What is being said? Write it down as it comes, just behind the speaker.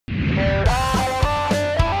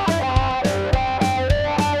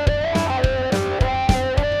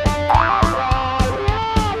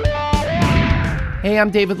Hey, I'm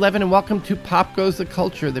David Levin, and welcome to Pop Goes the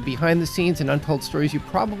Culture, the behind-the-scenes and untold stories you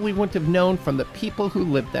probably wouldn't have known from the people who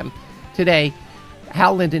lived them. Today,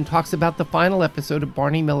 Hal Linden talks about the final episode of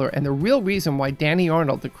Barney Miller and the real reason why Danny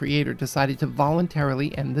Arnold, the creator, decided to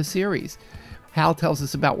voluntarily end the series. Hal tells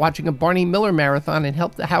us about watching a Barney Miller marathon and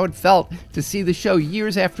how it felt to see the show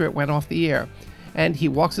years after it went off the air. And he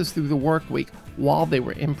walks us through the work week while they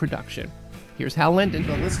were in production. Here's Hal Linden.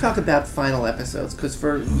 Well, let's talk about final episodes, because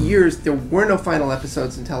for years there were no final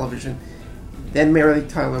episodes in television. Then Mary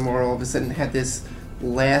Tyler Moore all of a sudden had this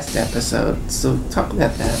last episode. So talk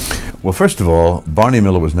about that. Well, first of all, Barney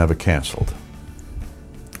Miller was never canceled.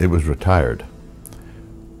 It was retired.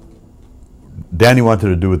 Danny wanted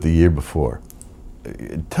to do it the year before.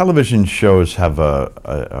 Television shows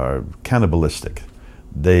are cannibalistic.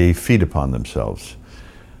 They feed upon themselves.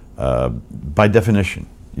 By definition,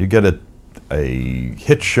 you get a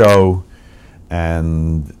hit show,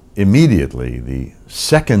 and immediately the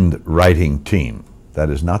second writing team, that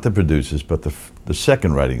is not the producers, but the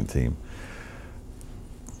second writing team,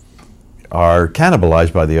 are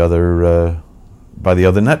cannibalized by the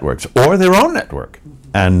other networks or their own network,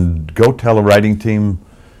 and go tell a writing team,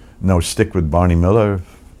 no, stick with Barney Miller,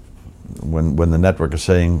 when the network is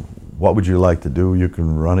saying, what would you like to do? You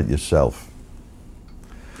can run it yourself.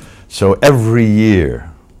 So every year,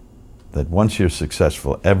 that once you're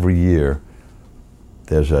successful, every year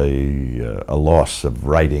there's a loss of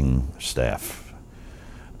writing staff.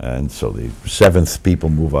 And so the seventh people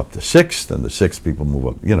move up to sixth, and the sixth people move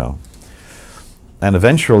up, you know. And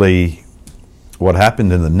eventually, what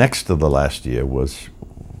happened in the next to the last year was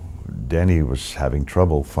Danny was having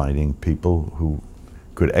trouble finding people who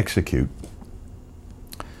could execute.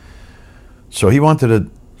 So he wanted to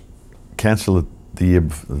cancel it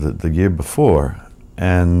the year before.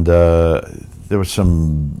 And there were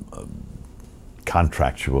some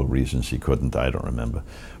contractual reasons he couldn't, I don't remember.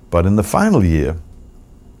 But in the final year,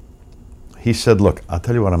 he said, look, I'll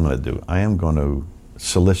tell you what I'm going to do. I am going to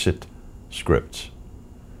solicit scripts.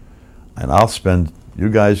 And I'll spend, you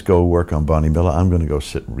guys go work on Barney Miller, I'm going to go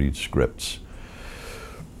sit and read scripts.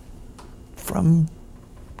 From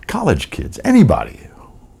college kids, anybody.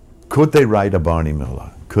 Could they write a Barney Miller?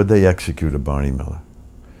 Could they execute a Barney Miller?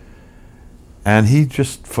 And he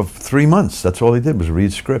just, for 3 months, that's all he did was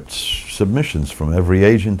read scripts, submissions from every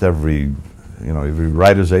agent, every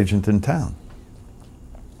writer's agent in town.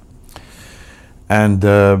 And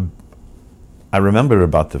I remember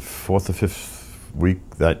about the 4th or 5th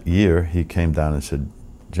week that year, he came down and said,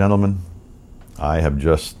 gentlemen, I have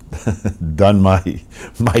just done my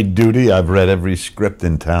duty. I've read every script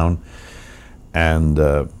in town,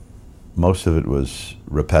 and most of it was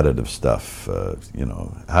repetitive stuff. You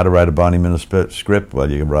know, how to write a Barney Miller script?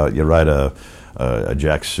 Well, you write a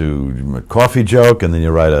Jack Sue coffee joke, and then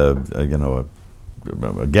you write a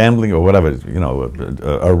gambling or whatever, you know,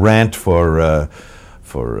 a rant for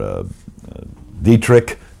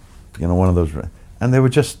Dietrich, you know, one of those, and they were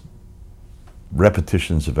just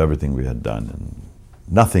repetitions of everything we had done, and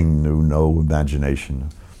nothing new, no imagination.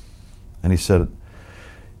 And he said,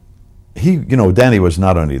 Danny was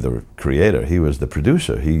not only the creator, he was the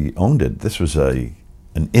producer. He owned it. This was an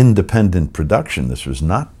independent production. This was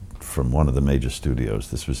not from one of the major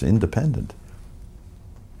studios. This was independent.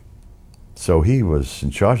 So he was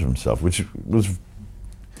in charge of himself, which was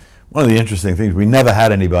one of the interesting things. We never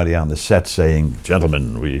had anybody on the set saying,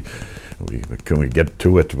 gentlemen, can we get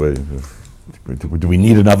to it? Do we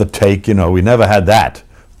need another take? You know, we never had that.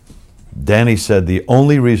 Danny said the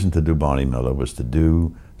only reason to do Barney Miller was to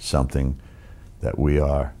do something that we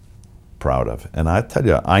are proud of. And I tell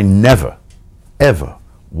you, I never, ever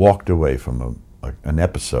walked away from an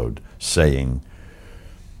episode saying,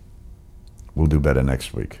 we'll do better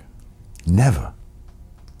next week. Never.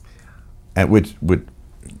 And with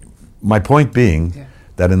my point being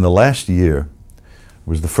that in the last year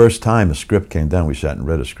was the first time a script came down. We sat and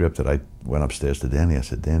read a script that I went upstairs to Danny. I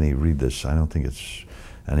said, Danny, read this. I don't think it's...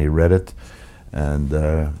 And he read it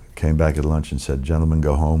and came back at lunch and said, gentlemen,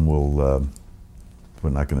 go home. We're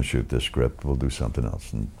not going to shoot this script. We'll do something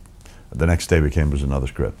else. And the next day was another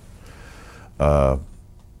script. So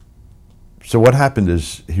what happened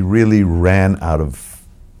is he really ran out of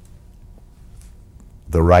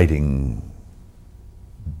the writing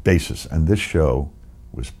basis, and this show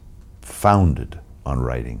was founded on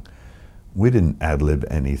writing. We didn't ad-lib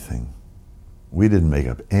anything. We didn't make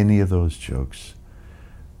up any of those jokes.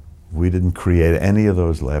 We didn't create any of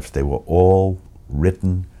those laughs. They were all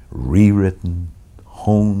written, rewritten,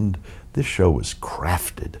 honed. This show was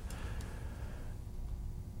crafted.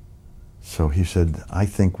 So he said, I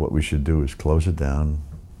think what we should do is close it down,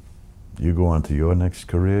 You go on to your next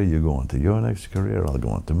career, you go on to your next career, I'll go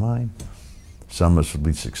on to mine. Some of us will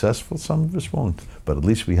be successful, some of us won't. But at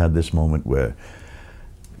least we had this moment where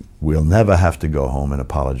we'll never have to go home and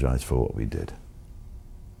apologize for what we did.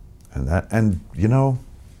 And you know,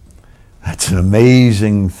 that's an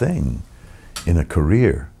amazing thing in a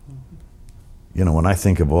career. You know, when I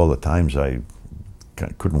think of all the times I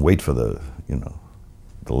couldn't wait for the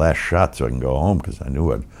last shot so I can go home because I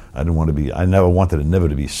knew I never wanted it never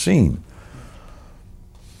to be seen.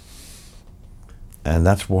 And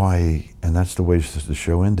that's why, and that's the way the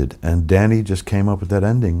show ended. And Danny just came up with that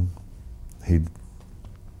ending.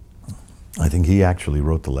 I think he actually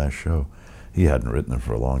wrote the last show. He hadn't written it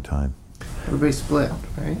for a long time. Everybody split,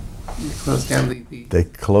 right? You closed down the... They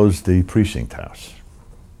closed the precinct house.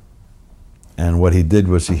 And what he did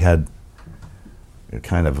was he had a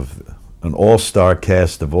kind of an all-star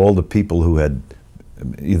cast of all the people who had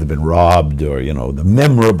either been robbed or, you know, the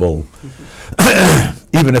memorable,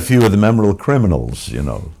 even a few of the memorable criminals, you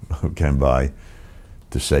know, who came by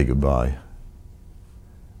to say goodbye.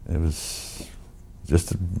 It was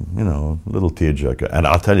just, you know, a little tearjerker. And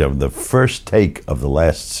I'll tell you, the first take of the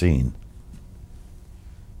last scene,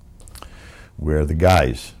 where the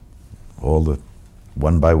guys, all the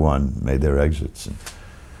one by one, made their exits. And,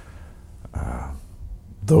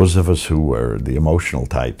 those of us who were the emotional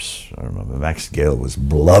types, I remember Max Gail was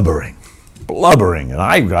blubbering, and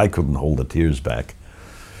I couldn't hold the tears back,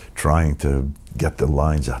 trying to get the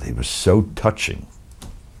lines out. He was so touching.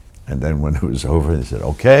 And then when it was over, he said,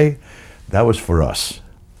 "Okay, that was for us.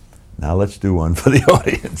 Now let's do one for the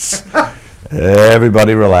audience.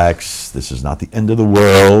 Everybody relax. This is not the end of the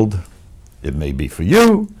world. It may be for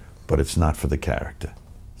you, but it's not for the character.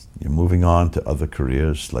 You're moving on to other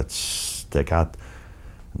careers. Let's take out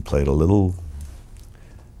and play it a little,"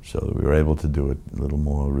 so that we were able to do it a little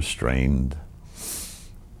more restrained.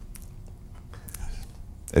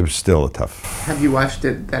 It was still a tough. Have you watched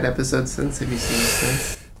that episode since? Have you seen it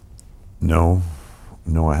since? No,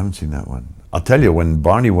 I haven't seen that one. I'll tell you, when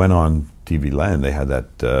Barney went on TV Land, they had that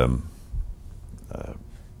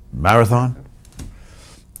marathon.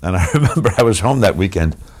 And I remember I was home that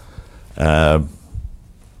weekend. I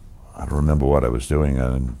don't remember what I was doing.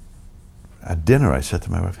 And at dinner, I said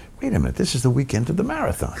to my wife, "Wait a minute, this is the weekend of the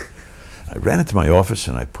marathon." I ran into my office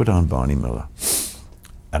and I put on Barney Miller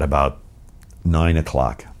at about 9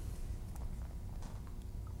 o'clock.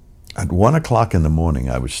 At 1 o'clock in the morning,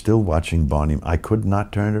 I was still watching Barney. I could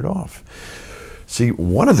not turn it off. See,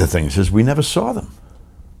 one of the things is we never saw them,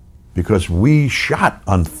 because we shot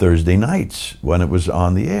on Thursday nights when it was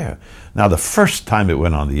on the air. Now, the first time it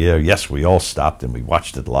went on the air, yes, we all stopped and we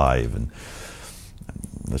watched it live. And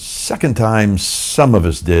the second time, some of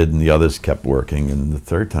us did and the others kept working. And the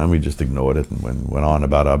third time, we just ignored it and went on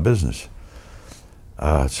about our business.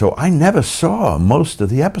 So I never saw most of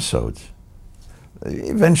the episodes.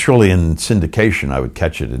 Eventually, in syndication, I would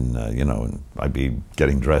catch it in, you know, and I'd be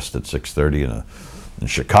getting dressed at 6:30 in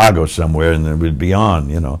Chicago somewhere, and then we'd be on,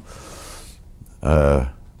 you know.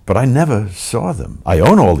 But I never saw them. I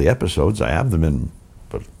own all the episodes. I have them in,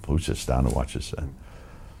 but who sits down and watches that?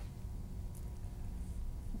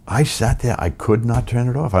 I sat there. I could not turn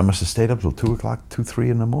it off. I must have stayed up till 2 o'clock, 2, 3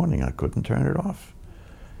 in the morning. I couldn't turn it off.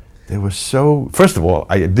 They were so, first of all,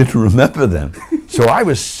 I didn't remember them. So I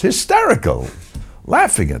was hysterical,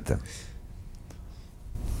 laughing at them.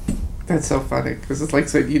 That's so funny, because it's like,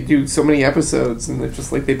 so you do so many episodes and they're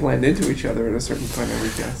just like they blend into each other at a certain point, I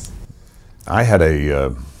would guess. I had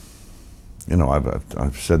a, you know,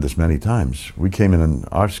 I've said this many times. We came in and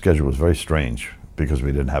our schedule was very strange because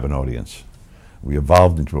we didn't have an audience. We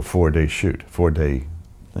evolved into a 4-day shoot, 4-day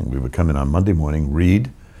thing. We would come in on Monday morning, read,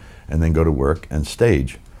 and then go to work and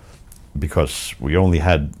stage. Because we only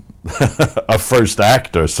had a first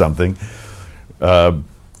act or something,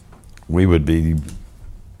 we would be,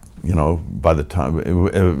 you know, by the time,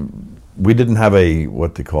 we didn't have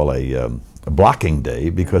what they call a blocking day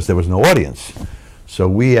because there was no audience. So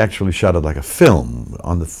we actually shot it like a film.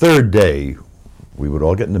 On the third day, we would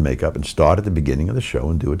all get into makeup and start at the beginning of the show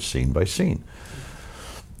and do it scene by scene.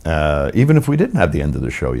 Even if we didn't have the end of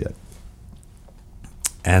the show yet.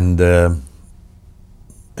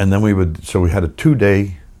 And then we would, so we had a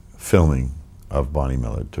 2-day filming of Barney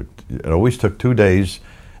Miller. It always took 2 days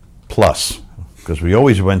plus, because we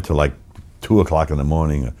always went to like 2 o'clock in the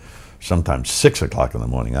morning, or sometimes 6 o'clock in the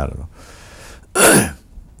morning, I don't know.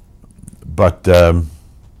 But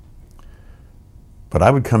I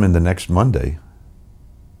would come in the next Monday,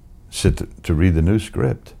 sit to read the new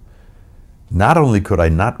script. Not only could I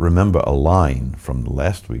not remember a line from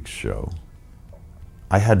last week's show,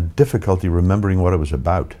 I had difficulty remembering what it was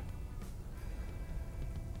about.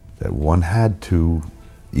 that one had to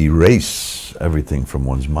erase everything from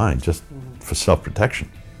one's mind just for self-protection.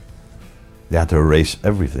 You had to erase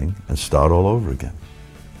everything and start all over again.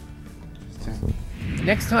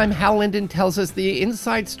 Next time, Hal Linden tells us the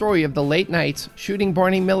inside story of the late nights shooting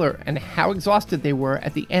Barney Miller and how exhausted they were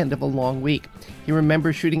at the end of a long week. He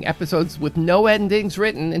remembers shooting episodes with no endings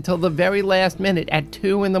written until the very last minute at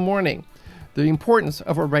 2 in the morning. The importance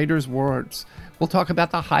of a writer's words. We'll talk about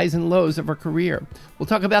the highs and lows of her career. We'll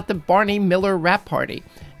talk about the Barney Miller rap party.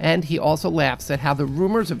 And he also laughs at how the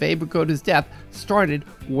rumors of Abe Vigoda's death started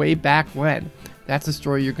way back when. That's a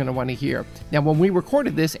story you're going to want to hear. Now, when we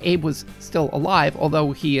recorded this, Abe was still alive,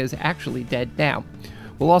 although he is actually dead now.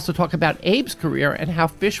 We'll also talk about Abe's career and how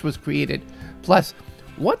Fish was created. Plus,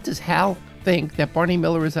 what does Hal think that Barney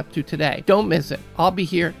Miller is up to today? Don't miss it. I'll be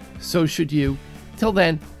here. So should you. Till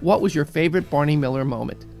then, what was your favorite Barney Miller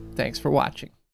moment? Thanks for watching.